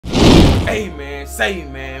Hey man, say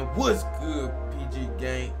man, what's good, PG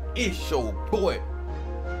gang? It's your boy,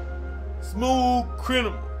 Smooth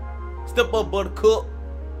Criminal. Step up, Buttercup.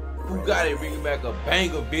 Poohgottie bringing back a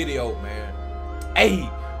banger video, man. Hey,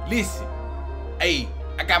 listen. Hey,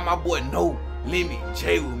 I got my boy No Limit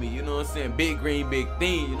J with me, you know what I'm saying? Big green, big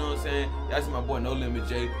thing, you know what I'm saying? That's my boy No Limit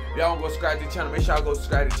J. If y'all don't go subscribe to the channel, make sure y'all go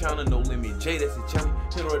subscribe to the channel. No Limit J, that's the channel.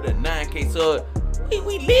 Hit her the 9K sub.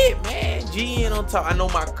 We lit, man. GN on top. I know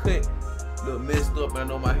my cut a little messed up. I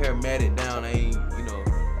know my hair matted down. I ain't, you know,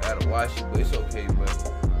 I gotta wash it, but it's okay,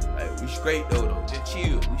 but like, we straight though. Just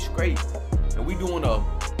chill. We straight. And we doing the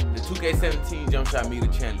 2K17 jump shot meter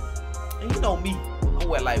challenge. And you know me, I'm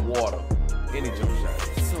wet like water. Any jump shot.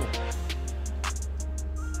 Soon.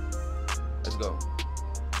 Let's go.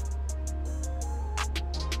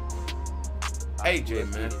 Hey J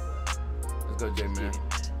man. Let's go J man.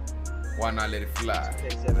 Why not let it fly?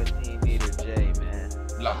 17 meter J, man.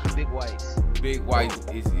 Lock. Big whites. Big white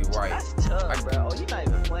is it right? That's tough, bro. Oh, you're not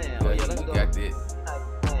even playing. Oh, yeah, let's go. Got that.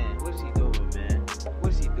 What is he doing, man?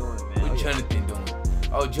 What is he doing, man? What Jonathan doing?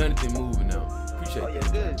 Oh, Jonathan moving now. Appreciate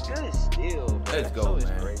that. Yeah, good steal, bro. Let's go,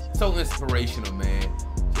 man. So inspirational, man.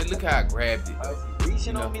 Just look how I grabbed it.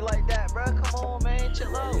 Reaching on me like that, bro. Come on, man.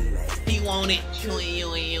 Chill out. He want it.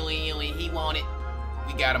 He want it.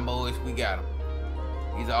 We got him, boys. We got him.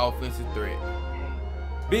 He's an offensive threat.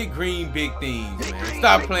 Big green, big things, man.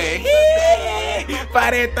 Stop playing.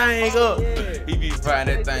 Fire that thing up. He be firing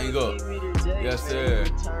that thing up. Yes, sir.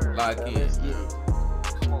 Lock in.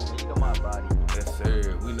 Come on, man. You know my body. Yes,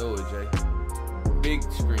 sir. We know it, Jay. Big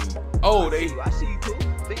screen. Oh, I see you too.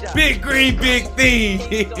 Big green, big thing.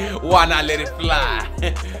 Why not let it fly?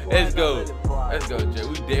 Let's go. Let's go, Jay.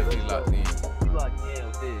 We definitely locked in. We locked in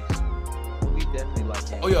with this. We definitely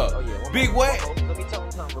locked in. Oh, yeah. Big what? Let me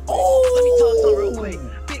talk something real quick. Let me talk something real quick.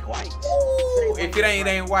 Big white. If it ain't,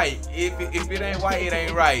 it ain't white. If it ain't white, it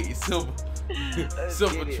ain't right. It's simple.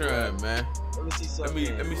 Simple trying, man. Let me see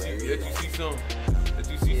something. Let me see. Let you see some. Let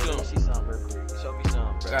you see some. Let me see something real quick. Show me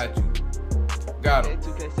some, bro. Got you. Got him.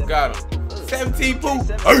 2K17. Got him. 17 Pooh.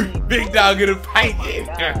 Big dog in the paint.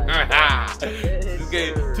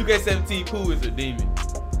 2K17 Pooh is a demon.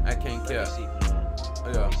 I can't care.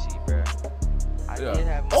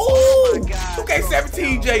 Yeah. Oh,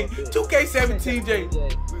 2K17 J. 2K17 J.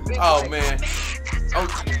 Oh man. Oh,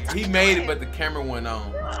 he made it, but the camera went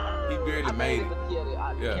on. He barely made it. Yeah.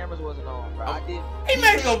 The cameras wasn't on, bro. He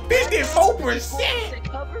made it go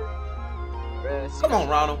 54%. Come on,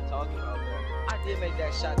 Ronald. I did make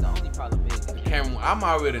that shot. The only problem is the camera. I'm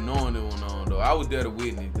already knowing it went on though. I was there to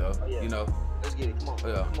witness though. Oh, yeah. You know. Let's get it. Come on. Oh,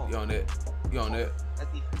 yeah. Come on. You on that? You on that?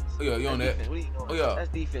 That's defense. Oh yeah, you on that? What are you doing? Oh yeah. That's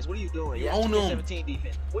defense. What are you doing? You Yeah, own them. 17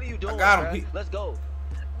 defense. What are you doing? I got him. Let's go.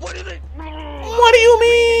 What is it? What do you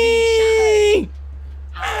mean?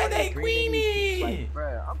 How they greeny? Like,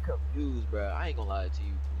 bro, I'm confused, bro. I ain't gonna lie to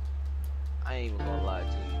you. I ain't even gonna lie to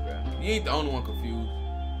you, bro. You ain't the only one confused.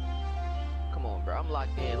 Come on, bro. I'm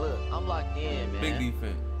locked in. Look, I'm locked in, man. Big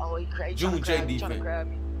defense. Oh, he crazy. June J defense. Trying to grab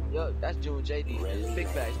me. Yo, that's June J defense. Big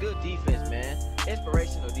facts. Good defense, man.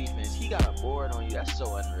 Inspirational defense. He got a board on you. That's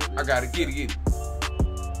so unreal. I gotta get it.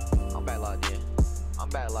 I'm back locked in. I'm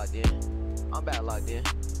back locked in. I'm back locked in.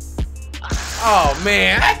 Oh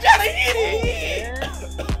man, I tried to hit it.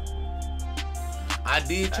 I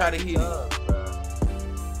did try to hit it.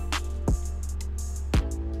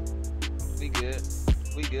 We good.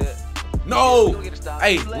 We good. No.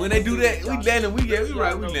 Hey, when they do that, we land them. We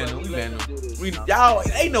right. We land them. We y'all,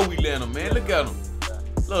 they know we land them, man. Look at them.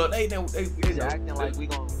 Look, they know. They acting like we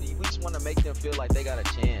just want to make them feel like they got a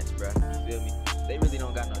chance, bro. You feel me? They really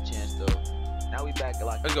don't got no chance though. Now we back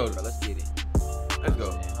like. Let's go. Bro. Let's get it. Let's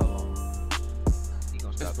go. Man, hold on. He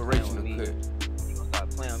gonna stop playing with me. He gonna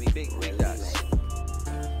stop playing with me. Big dots.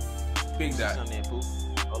 Big dots.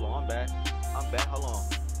 Hold on, I'm back. Hold on.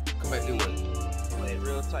 Come back this way. Playing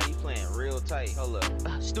real tight. He playing real tight. Hold up.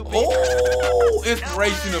 Stupid. Oh,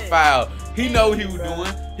 inspirational foul. He know what he was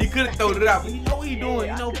doing. He could have thrown it out, but he know what he doing.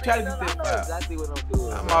 You know, try to get that foul. Exactly what I'm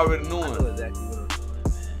doing. I'm already knowing. I know exactly what I'm doing,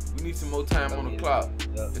 man. We need some more time on the clock.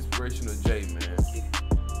 Inspirational J, man.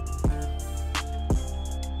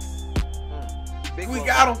 We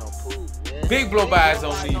got him. Big blow bys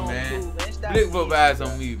on me, man. Big blow bys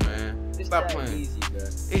on me, man. Stop playing.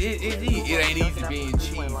 It ain't easy being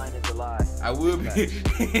cheap. I will be,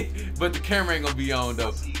 but the camera ain't gonna be on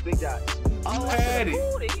though. Big dots. You had it.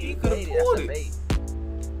 You could have pulled it.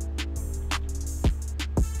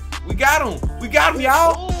 We got him. We got him,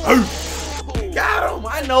 y'all. We got him.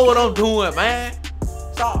 I know what I'm doing, man.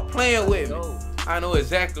 Stop playing with me. I know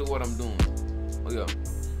exactly what I'm doing. Oh yeah.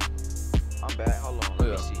 I'm back. Hold on. Let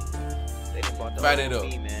me see. They done bought the Fight it whole up.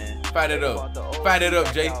 me, man. Fight it up. Fight it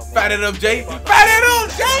up, Jay. Fight it up, Jay. Fight it up,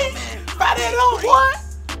 Jay. Fight it up, boy.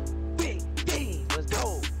 Let's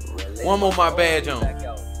go. One more my badge on.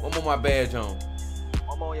 One more my badge on.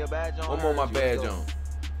 One more your badge on. One more my badge on.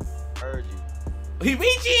 Heard you. He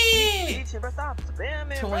reaching. Reaching, bro. Stop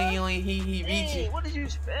spamming, Twin, bro. he reaching. What did you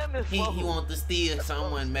spamming for? He want to steal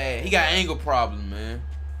someone mad. He got anger problem, man.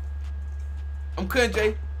 I'm cutting,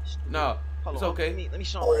 Jay. No, it's okay. Let me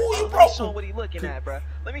show him. Oh, Let me show him what he looking at, bro.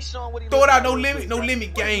 Let me show him what he. Throw it out, looking no at. limit, no limit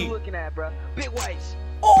What game. you looking at, bro? Big whites.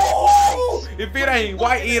 Oh, if it ain't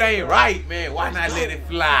white, it ain't right, man. Why not let it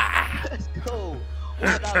fly? Let's go.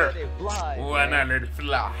 Why not let it fly? Why not let it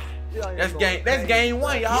fly? That's game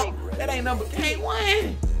one, y'all. That ain't number game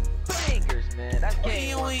one. Bangers, man. That's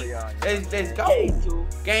game one for y'all. Let's go.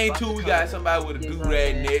 Game two, we got somebody with a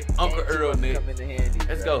do-rag neck, Uncle Earl neck.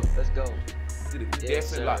 Let's go. Let's go. We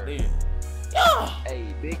Yes, definitely locked sir. in. Yeah.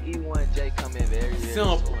 Hey, Big E1J coming very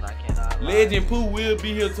Simple. soon. I cannot lie. Legend Pooh will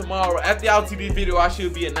be here tomorrow. After y'all see this video, I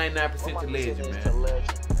should be at 99% to Legend, man.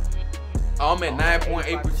 Oh, I'm at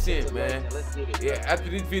 9.8%, man. Let's get it. Yeah, after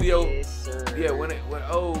this video, Yes, sir. yeah, when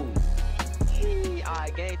oh,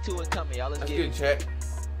 Alright, game two is coming, y'all. Let's that's get good, it. chat.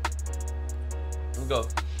 Let's go.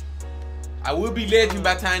 I will be Legend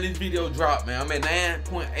by the time this video drop, man. I'm at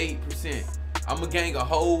 9.8%. I'm gonna gain a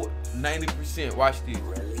whole 90%. Watch this.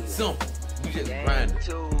 Simple. You just grind it.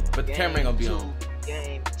 But the camera ain't gonna be on.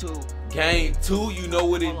 Game two. Game two, you know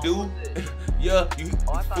what it do. Yeah, you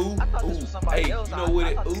fool. I thought this was Ooh, somebody hey, else. you know what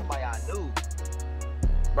it I thought ooh. somebody I knew.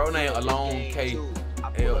 Bro name Alone Game K two. I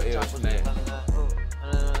pull up LL choppers. snap.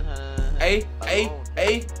 Hey,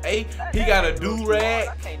 he got a do-rag.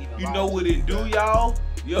 You know what it do, y'all?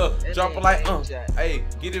 Yeah, drop it like, hey,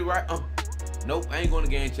 get it right, Nope, I ain't going to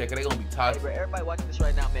game checker. They gonna be Hey, toxic. bro, everybody watching this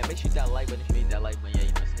right now, man. Make sure you hit that like button. If you hit that like button, yeah,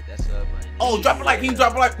 you must hit that sub button. Oh, drop it like he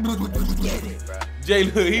drop it like. Get it, bro. Jay,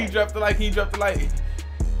 look, he dropped it like he dropped it like.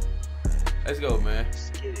 Let's go, man.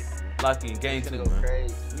 Just get it, man. Lock in game It's two, gonna go man.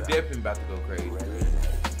 crazy, We bro. definitely about to go crazy.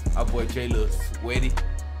 Our boy Jay look sweaty.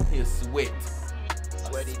 He'll sweat.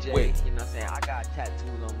 Sweaty J, Sweat. you know what I'm saying? I got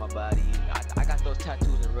tattoos on my body. I got those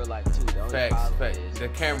tattoos in real life too. The only Facts, problem facts. is The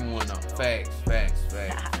camera went on. Facts.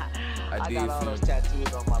 I did got all see those him.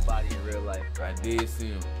 tattoos on my body in real life. I did see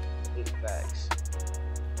him. Big facts.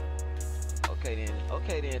 Okay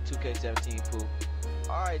then, 2K17 Pooh.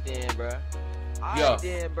 Alright then, bruh. Yeah. Alright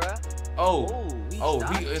then, bruh. Oh,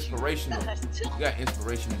 stopped he you. inspirational. That's He tough. got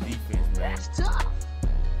inspirational defense, man. That's tough.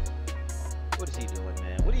 What is he doing,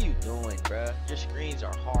 man? What are you doing, bruh? Your screens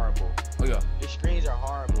are horrible. Oh yeah. Your screens are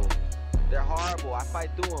horrible. They're horrible. I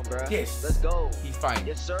fight through them, bruh. Yes. Let's go. He's fighting.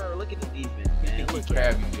 Yes, sir. Look at the defense, He man. think he Look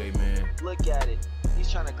crab at you, Jay, man. it. Look at it. He's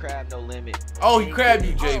trying to crab no limit. Oh, he crabbed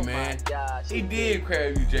you, Jay, Oh man. my gosh, He did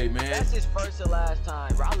crab you, Jay, man. That's his first and last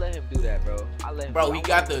time, bro. I let him do that, bro. I let him. Bro, do he it.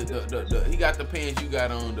 got the he got the pants you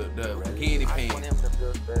got on, the bikini I want pants. him to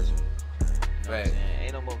feel special. You know what I'm Facts. saying?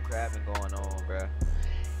 Ain't no more crabbing going on, bro.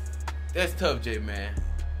 That's tough, Jay, man.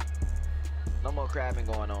 No more crabbing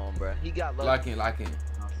going on, bro. He got lucky. Lock in.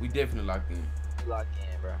 We definitely locked in. Lock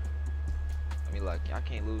in, bro. Let me lock in. I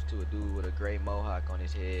can't lose to a dude with a gray mohawk on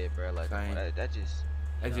his head, bro. Like Same. that just.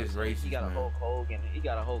 That's you know just what I'm saying? racist, He got a man. Hulk Hogan. He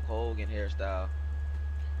got a Hulk Hogan hairstyle.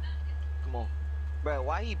 Come on, bro.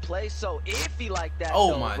 Why he play so iffy like that?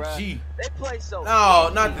 Oh though, my bruh? G. They play so. No,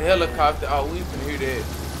 iffy. not the helicopter. Oh, we can hear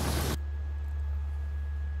that.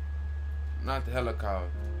 Not the helicopter.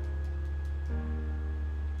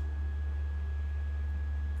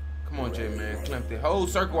 Come on, Jay, man. Clamp that whole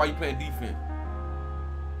circle while you playing defense.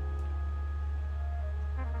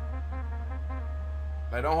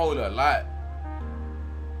 Like, don't hold it a lot.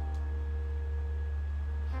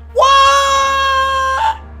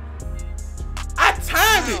 What? I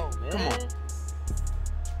timed it. Wow, man. Come on.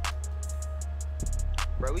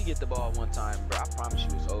 Bro, we get the ball one time, bro. I promise you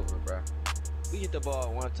it's over, bro. We get the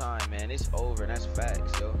ball one time, man. It's over, and that's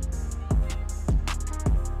facts, yo.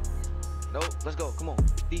 Nope, let's go. Come on.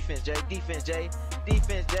 Defense, Jay. Defense, Jay.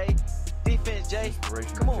 Defense, Jay. Defense, Jay.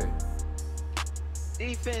 Inspirational, Come on. Jay.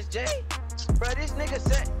 Defense, Jay. Bro, this nigga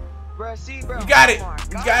set. Bro, see, bro. We got it. Oh my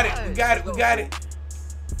We got it. God. We got it. We got it.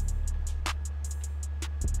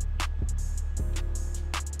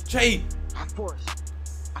 Jay, I force.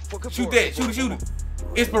 shoot that. Shoot it.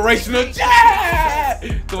 Inspirational.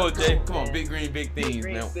 Jay! Come on, Jay. Come on. Big green, big things,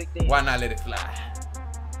 green, man. big things. Why not let it fly?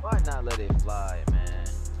 Why not let it fly, man?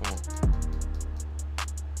 Come on.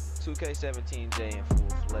 2K17 J in full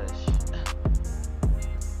flesh.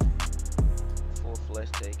 Full flesh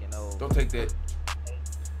taking over. Don't take that.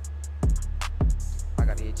 I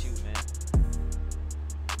gotta hit you, man.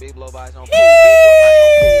 Big blow bys on Pooh. Big blow bys on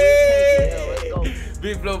Pooh. We'll take it. Let's go.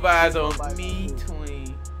 Big blow bys Blow on bys me, on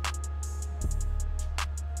twin.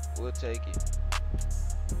 We'll take it.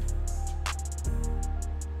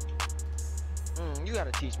 You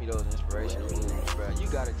gotta teach me those inspirational moves, bro. You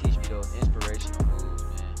gotta teach me those inspirational moves,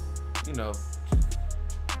 man. You know.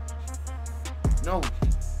 No.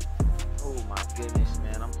 Oh my goodness,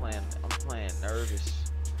 man. I'm playing nervous.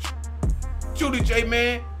 Shoot it, J,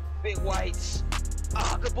 man. Big whites.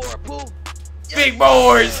 Ah, good board, Pooh. Yes. Big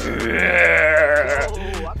boys. Yo,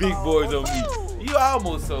 Big boys on me. You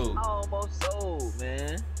almost sold. I almost sold,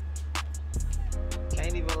 man.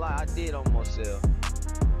 Can't even lie, I did almost sell.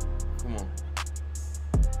 Come on.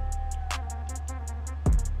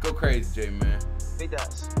 Go crazy, J, man. Big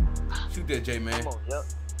dots. Shoot that, J, man. Come on, yep.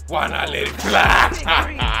 Why not let it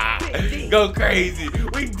fly? Go crazy.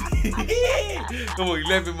 We did. Come on,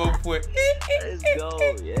 11 more points. Let's go.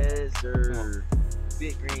 Yes, sir.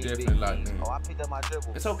 Big green, Definitely big locked green. in. Oh, I picked up my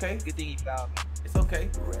dribble. It's okay. Good thing he fouled me. It's okay.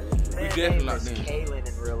 We Man, definitely locked in. His name is Kalen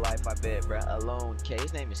in real life, I bet, bro. Alone K.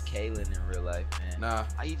 His name is Kalen in real life, man. Nah.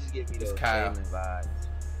 He just give me It's those Kyle. Kalen vibes.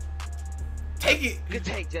 Take it. Good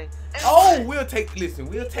take, Jay. Oh, we'll take. Listen,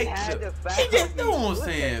 we'll take had the. the foul He just know what I'm We'll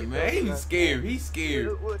saying, take it, man. He bro. was scared. He's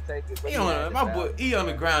scared. We'll take it. He on my boy. He on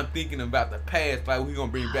the ground thinking about the past, like we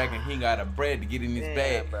gonna bring back, and he got a bread to get in his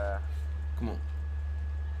bag. Bro. Come on.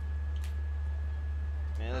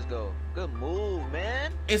 Man, let's go. Good move,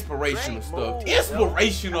 man. Inspirational Great stuff. move,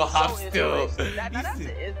 Inspirational hop so stuff. inspirational. That's an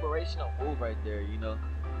inspirational move right there. You know,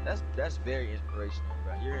 that's very inspirational,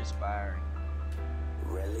 bro. You're inspiring.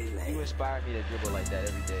 You inspire me to dribble like that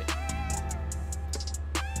every day.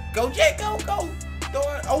 Go, Jay. Go. Throw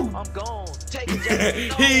it. Oh. I'm gone. Take it, Jay.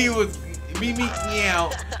 No. He was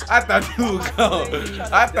meow. I thought you were gone.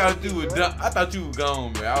 I thought you were done. I thought you were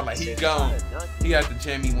gone, man. I was like, he gone. He got the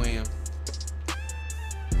jammy wham.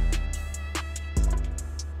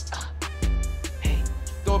 Hey,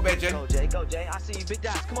 Throw it back, Jay. go, Jay. I see you, big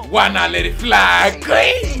dots. Come on. Why not let it fly?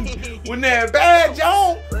 Green. When that bad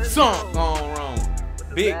Jones, something gone wrong.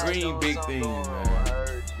 Big green, big things, man.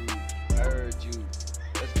 Heard you.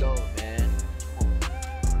 Let's go, man.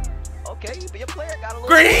 Okay, your player got a little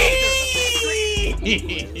Green.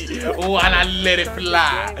 Why not let it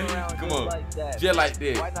fly? Come on, like that, just like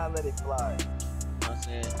that. Why not let it fly? You know what I'm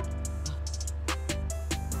saying?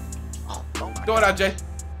 Oh Throw it out, Jay.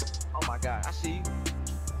 Oh my God, I see you.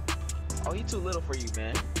 Oh, he too little for you,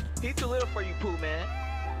 man. He too little for you, Pooh, man.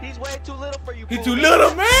 He's way too little for you, Pooh. He too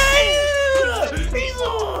little, man.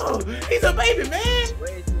 He's a baby, man.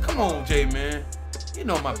 Come on, Jay, man. You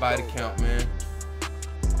know my body count, man.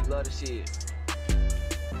 Love the shit.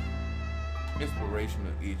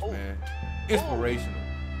 Inspirational each, man. Inspirational.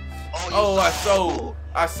 Oh,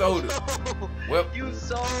 I sold it. Well, you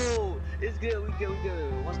sold. It's good. We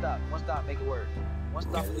good. One stop. Make it work. One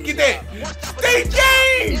stop. Get that. Stay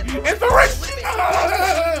James.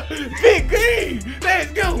 Inspirational. Big game.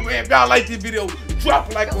 Let's go, man. If y'all like this video, drop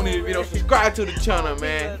a like on this video. Subscribe to the channel,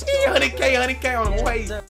 man. 100K on the way.